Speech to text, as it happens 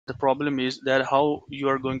the problem is that how you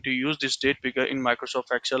are going to use this date picker in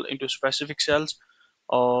Microsoft Excel into specific cells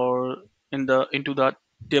or into the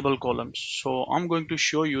table columns. So I'm going to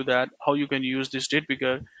show you that how you can use this date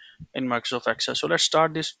picker in Microsoft Excel. So let's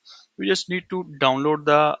start this. We just need to download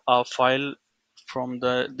the file from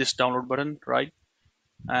this download button, right?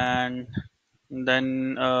 And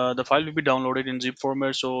then the file will be downloaded in zip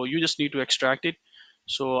format, so you just need to extract it.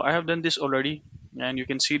 So I have done this already, and you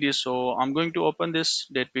can see this. So I'm going to open this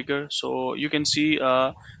date picker, so you can see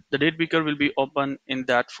the date picker will be open in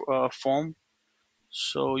that form.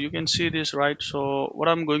 So you can see this, right? So what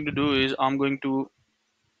I'm going to do is I'm going to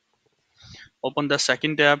open the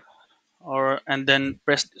second tab, or and then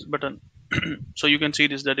press this button. So you can see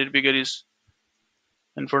this, the date picker is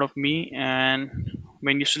in front of me, and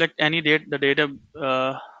when you select any date, the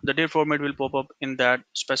date format will pop up in that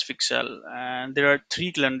specific cell, and there are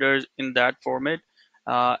three calendars in that format,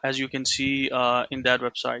 as you can see in that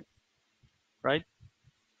website, right?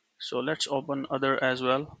 So let's open other as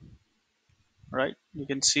well, right? You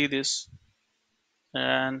can see this,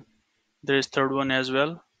 and there is third one as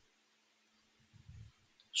well.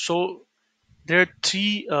 So there are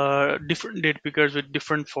three different date pickers with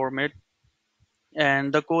different format,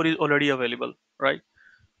 and the code is already available, right?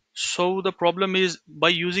 So the problem is, by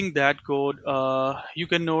using that code, you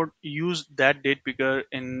cannot use that date picker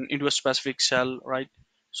into a specific cell, right?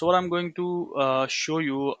 So what I'm going to show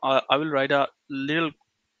you, I will write a little.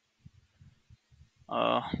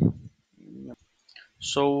 Uh,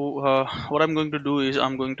 what I'm going to do is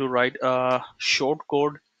I'm going to write a short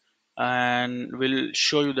code, and will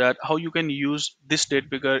show you that how you can use this date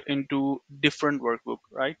picker into different workbook,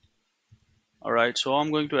 right? All right. So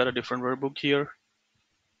I'm going to add a different workbook here.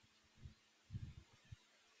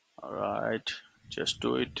 All right. Just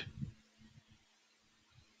do it.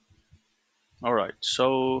 All right.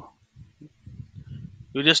 So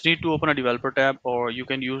you just need to open a developer tab, or you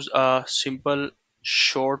can use a simple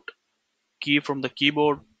short key from the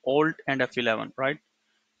keyboard, alt and F11, right?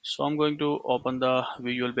 So I'm going to open the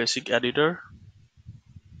Visual Basic editor.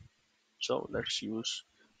 So let's use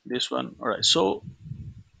this one. All right, so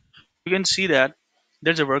you can see that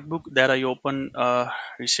there's a workbook that I opened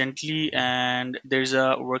recently, and there's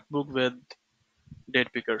a workbook with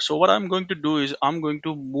date picker. So what I'm going to do is I'm going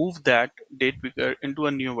to move that date picker into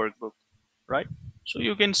a new workbook, right? So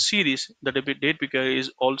you can see this, the date picker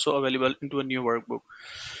is also available into a new workbook.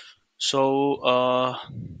 So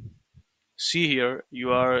see here,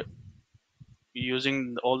 you are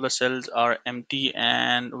using, all the cells are empty,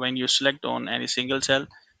 and when you select on any single cell,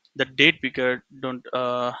 the date picker don't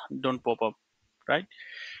pop up, right?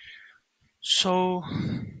 So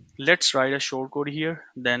let's write a short code here,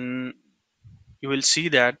 then you will see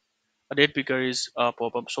that a date picker is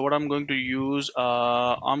pop up. So what I'm going to use,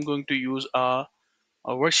 a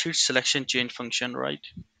worksheet selection change function, right?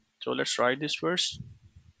 So let's write this first.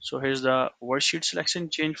 So here's the worksheet selection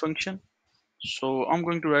change function. So I'm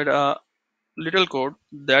going to write a little code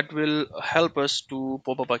that will help us to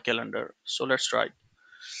pop up a calendar. So let's try.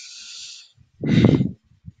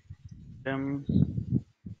 Um,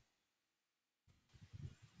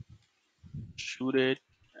 shoot it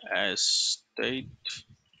as state,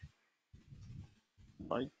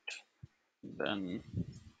 right? Then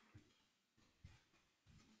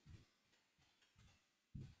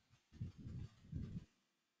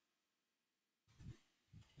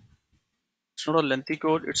it's not a lengthy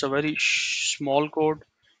code, it's a very small code.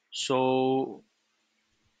 So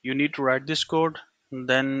you need to write this code,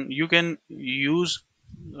 then you can use,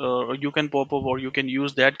 you can pop up, or you can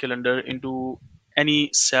use that calendar into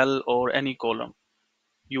any cell or any column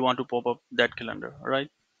you want to pop up that calendar, right?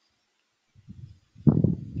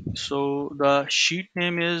 So the sheet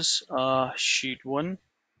name is sheet 1.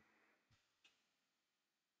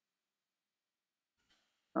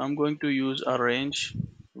 I'm going to use a range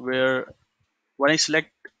where when I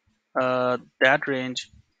select that range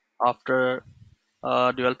after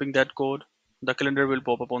developing that code, the calendar will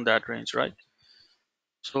pop up on that range, right?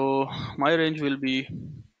 So my range will be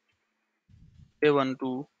A1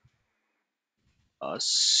 to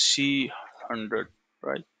C100,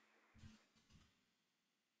 right?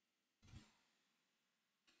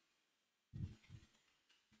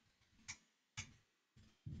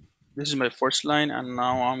 This is my first line, and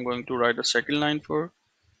now I'm going to write the second line for.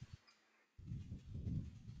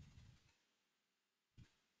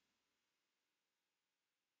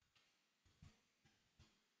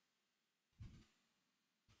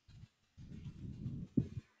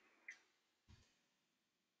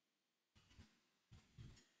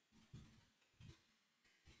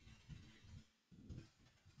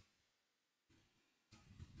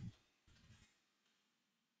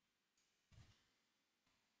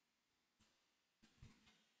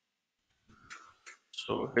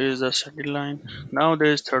 So here is the second line. Now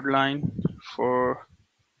there is third line for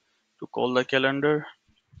to call the calendar,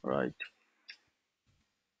 right?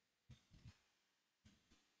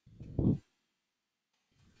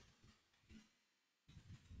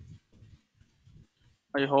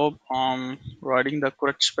 I hope I'm writing the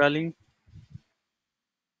correct spelling,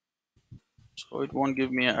 so it won't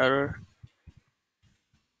give me an error.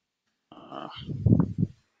 Uh,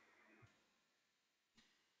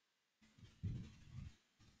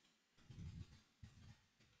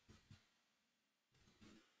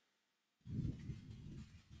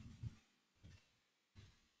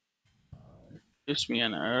 Gives me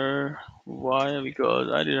an error. Why?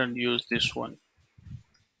 Because I didn't use this one.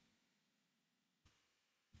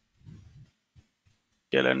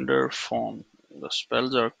 Calendar form. The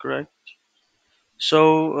spells are correct.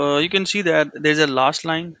 So you can see that there's a last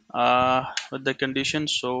line with the condition.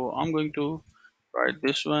 So I'm going to write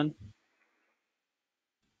this one.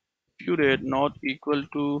 Period not equal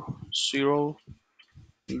to 0.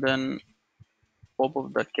 Then pop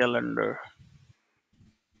up the calendar.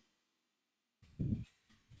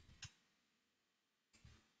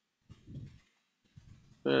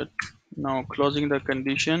 But now closing the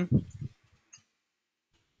condition.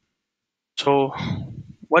 So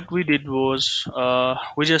what we did was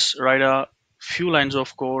we just write a few lines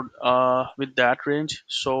of code with that range.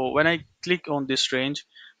 So when I click on this range,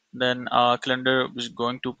 then calendar is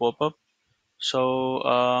going to pop up.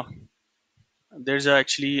 So there's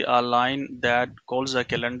actually a line that calls a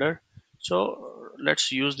calendar. So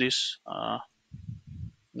let's use this.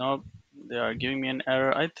 Now they are giving me an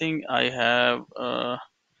error. I think I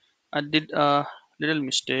did a little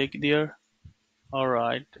mistake there. All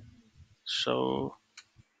right. So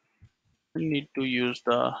we need to use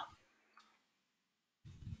the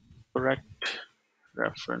correct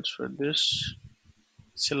reference for this.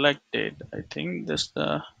 Selected. I think that's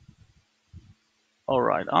the. All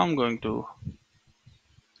right. I'm going to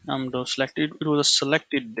select it. It was a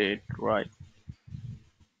selected date, right?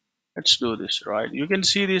 Let's do this, right? You can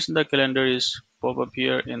see this in the calendar is pop up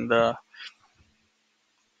here in the.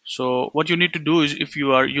 So what you need to do is if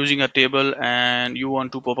you are using a table and you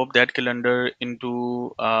want to pop up that calendar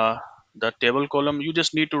into the table column, you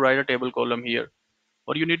just need to write a table column here.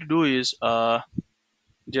 What you need to do is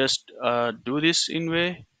just do this in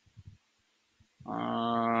way.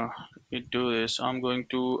 Let me do this. I'm going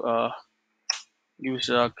to use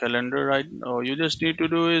a calendar, right? Or you just need to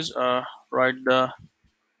do is write the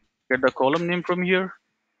get the column name from here,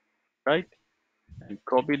 right? And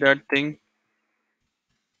copy that thing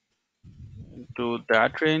into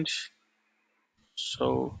that range.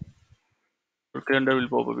 So your calendar will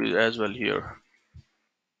pop up as well here.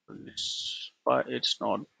 It's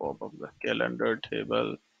not pop up the calendar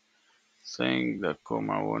table thing. The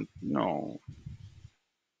comma won't. No.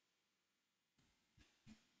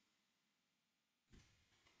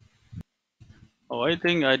 Oh, I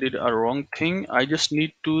think I did a wrong thing. I just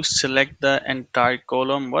need to select the entire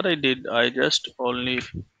column. What I did, I just only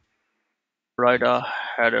write a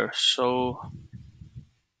header. So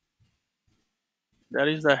that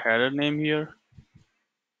is the header name here.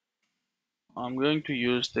 I'm going to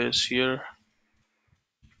use this here.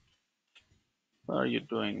 What are you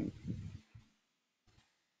doing?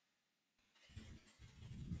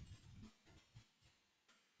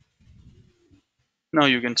 Now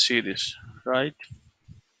you can see this, right?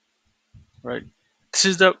 Right. This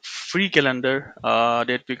is the free calendar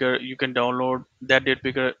date picker. You can download that date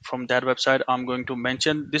picker from that website. I'm going to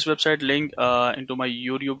mention this website link into my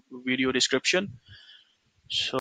YouTube video description. So